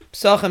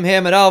Psachim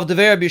Hamad Alv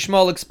Dever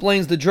Bishmal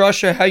explains the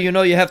drasha how you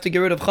know you have to get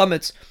rid of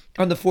chametz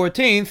on the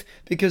 14th,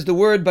 because the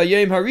word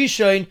Bayem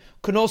Harishain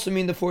can also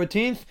mean the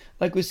 14th,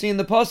 like we see in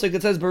the pasuk.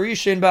 It says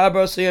Barishain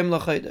Ba'abras Yom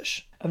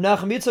L'Chodesh.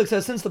 Avnacham Yitzchak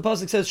says, since the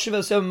pasuk says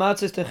Shiva Seven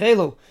Matzos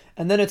Techelu,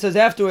 and then it says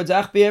afterwards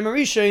Ach B'Yem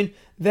Harishain,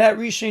 that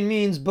Rishain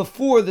means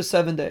before the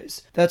 7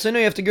 days. That's why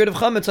you have to get rid of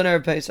chametz on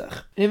Erev Pesach.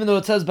 And even though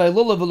it says by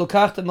Lulav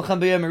V'Lukachtem L'Chem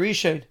B'Yem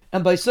Harishain,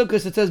 and by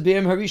Sukkot it says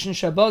B'Yem Harishain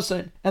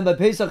Shabbosin, and by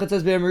Pesach it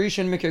says B'Yem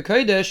Harishain Mikra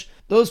Kodesh,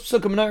 those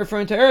psukim are not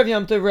referring to Erev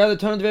Yom Tov. Rather,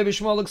 Tanat Rebbe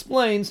Shmuel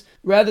explains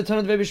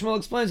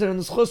that in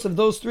the schus of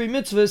those 3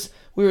 mitzvahs,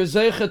 we were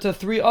zeicha to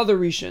 3 other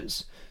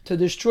Rishons. To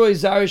destroy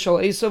Zarish al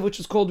Esav, which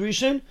is called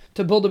Rishon,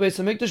 to build the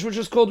Beis HaMikdash, which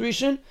is called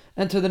Rishon,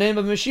 and to the name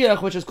of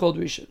Mashiach, which is called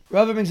Rishon.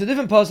 Rava brings a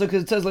different pasuk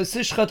because it says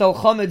Le'sishchat al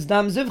chametz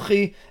dam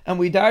zivchi, and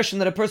we darshan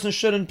that a person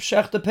shouldn't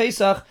pshech the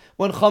Pesach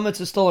when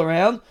chametz is still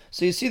around.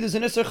 So you see there's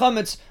an Isser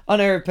chametz on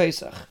Erev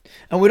Pesach.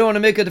 And we don't want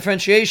to make a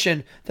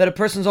differentiation that a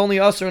person's only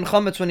Isser in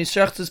chametz when he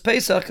shechts his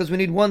Pesach, because we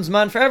need one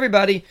zman for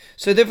everybody.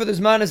 So therefore the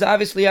zman is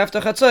obviously after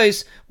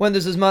Chatzos, when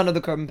there's a zman of the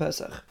Korban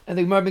Pesach. And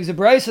the Gemara brings a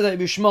brayso that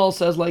Yishmael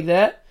says like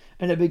that.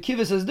 And Rabbi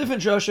Akiva says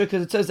different drasha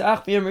because it says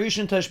Ach B'Yem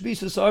Harishain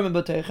Tashbisu Sa'arim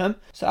B'Teichem.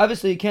 So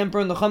obviously you can't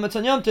burn the chametz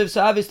on Yom Tov.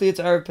 So obviously it's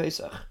Erev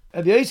Pesach.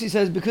 Rabbi Yossi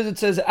says because it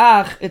says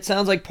Ach, it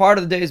sounds like part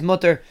of the day is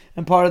mutter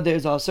and part of the day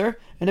is aser.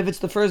 And if it's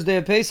the first day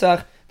of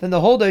Pesach, then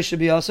the whole day should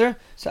be aser.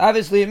 So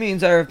obviously it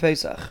means Erev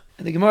Pesach.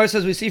 And the Gemara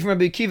says we see from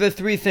Rabbi Akiva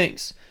 3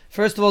 things.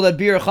 First of all, that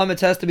bir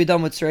chametz has to be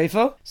done with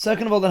sreifa.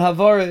 Second of all, that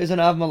havara is an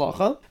av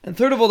malacha. And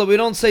third of all, that we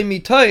don't say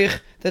mitoich,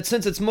 that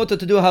since it's mutter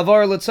to do a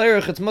havara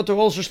l'tzarech, it's mutter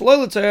also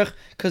shloi l'tzarech,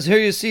 because here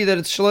you see that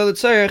it's shloi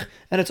l'tzarech,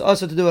 and it's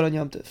also to do it on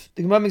Yom Tov.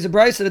 The Gemara makes a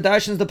brayso that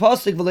darshans the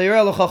pasuk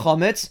v'leireh lecha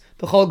chametz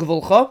b'chol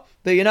gevulcha,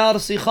 that you're not able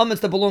to see chametz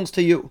that belongs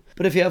to you.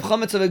 But if you have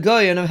chametz of a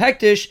goy and of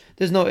hektish,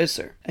 there's no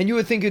isser. And you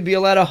would think you'd be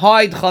allowed to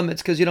hide chametz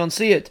because you don't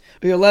see it,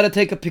 or you're allowed to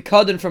take a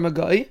pikadon from a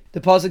goy.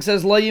 The pasuk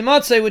says la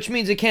yimatzeh, which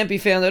means it can't be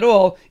found at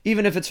all,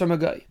 even if it's from a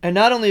goy. And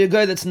not only a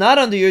goy that's not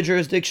under your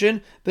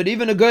jurisdiction, but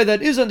even a goy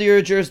that is under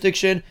your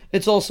jurisdiction,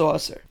 it's also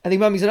aser. And the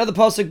Gemara makes another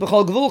pasuk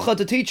b'chol gevulcha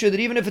to teach you that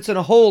even if it's in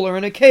a hole or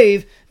in a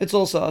cave, it's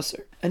also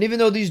aser. And even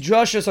though these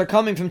drashas are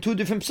coming from 2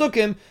 different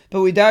psukim,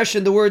 but we dash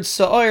in the word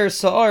sa'ar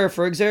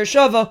for Gzer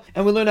Shava,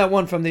 and we learn out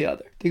one from the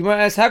other. The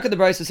Gemara asks, how could the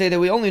brayso say that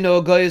we only know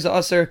a guy is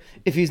aser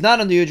if he's not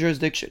under your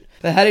jurisdiction?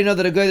 But how do you know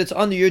that a guy that's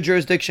under your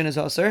jurisdiction is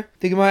aser?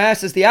 The Gemara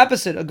asks, it's the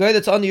opposite. A guy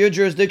that's under your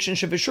jurisdiction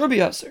should for sure be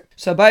aser.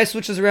 So Abai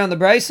switches around the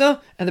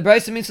brayso, and the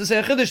brayso means to say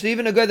a chiddush that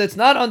even a guy that's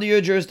not under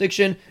your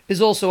jurisdiction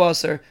is also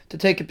aser to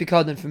take a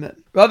pikadon from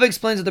him. Rava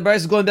explains that the brayso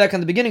is going back on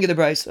the beginning of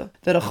the brayso,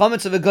 that a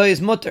chametz of a guy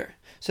is mutter.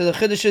 So the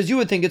chiddush is you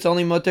would think it's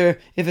only mutter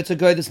if it's a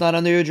guy that's not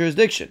under your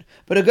jurisdiction.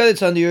 But a guy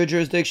that's under your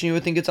jurisdiction, you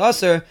would think it's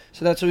aser.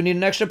 So that's why we need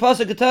an extra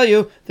pasuk to tell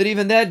you that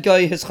even that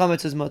guy, his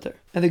chametz is mutter.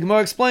 And the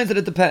Gemara explains that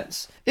it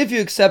depends. If you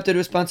accepted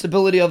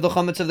responsibility of the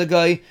chametz of the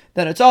guy,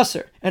 then it's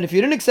aser. And if you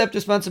didn't accept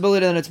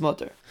responsibility, then it's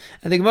mutter.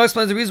 And the Gemara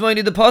explains the reason why you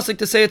need the pasuk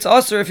to say it's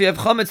aser if you have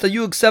chametz that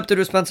you accepted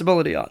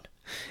responsibility on.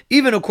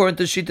 Even according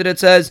to Shita that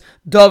says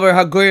davar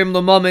hagoyim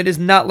l'mammon is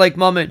not like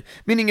mammon,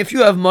 meaning if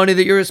you have money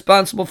that you're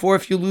responsible for,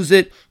 if you lose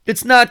it,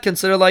 it's not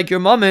considered like your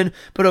mammon.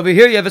 But over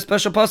here you have a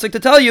special pasuk to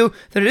tell you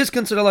that it is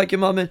considered like your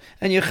mammon,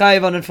 and you're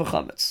chayiv on it for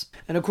chametz.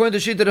 And according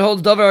to Shita that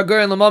holds davar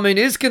hagoyim l'mammon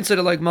is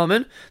considered like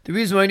mammon, the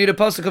reason why I need a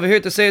pasuk over here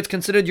to say it's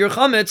considered your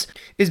chametz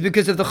is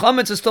because if the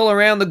chametz is still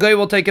around, the guy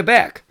will take it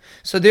back.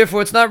 So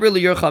therefore it's not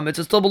really your chametz,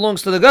 it still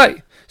belongs to the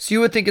guy. So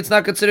you would think it's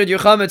not considered your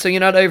chametz and you're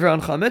not over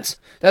on chametz.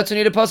 That's when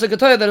you need a pasuk to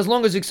tell you that as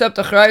long as you accept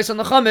the achrayus on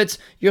the chametz,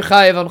 you're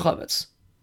chayiv on chametz.